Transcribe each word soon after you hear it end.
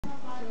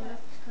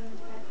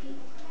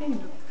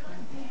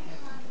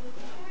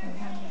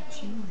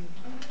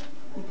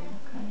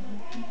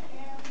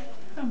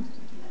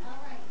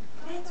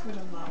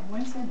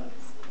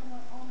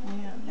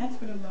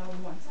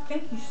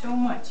Thank you so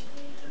much.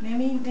 Let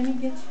me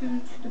get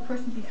to the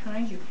person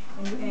behind you,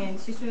 and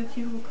Sister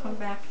Latia will come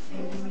back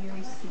and give me your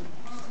receipt.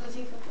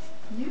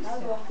 You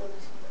said.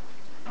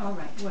 All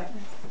right. What?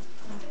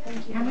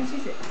 Thank you. How much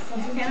is it?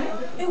 Did you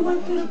count it? It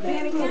went through the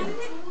panic.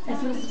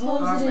 That's what it's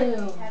supposed to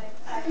do.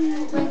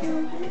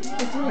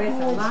 But it's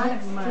a lot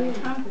of money.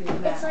 How much is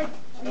that? It's like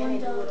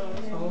 $1.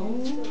 Oh,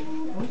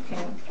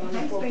 okay.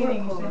 Nice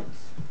waiting.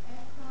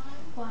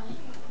 Y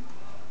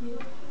U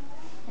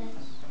S E.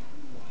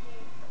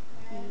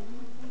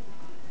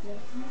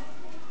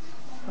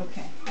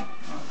 Okay. All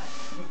right.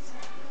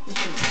 This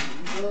is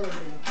good.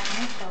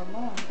 That's a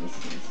lot. This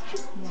is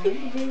 $1,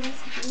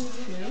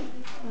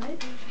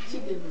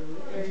 $2.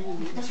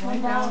 That's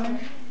 $1,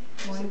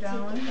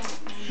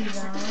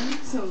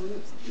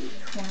 $2,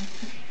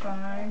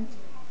 $25,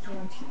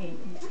 28.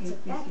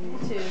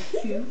 This is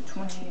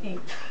 228.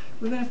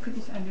 We're going to put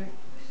this under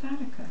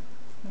Sadaqa.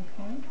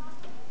 Okay?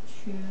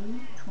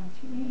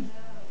 228.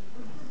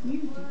 You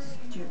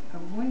did a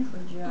wonderful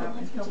job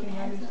in helping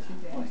others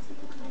today.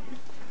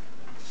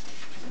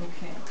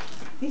 Okay.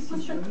 This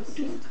is your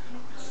receipt.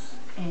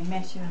 And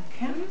match your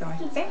account.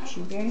 Thank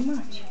you very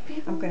much.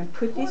 I'm going to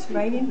put this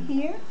right in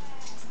here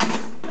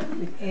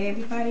with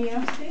everybody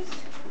else's,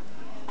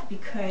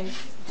 because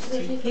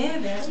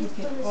together we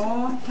can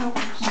all help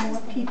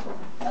more people.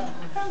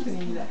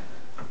 Alhamdulillah.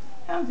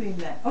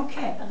 Alhamdulillah.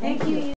 Okay. Thank you.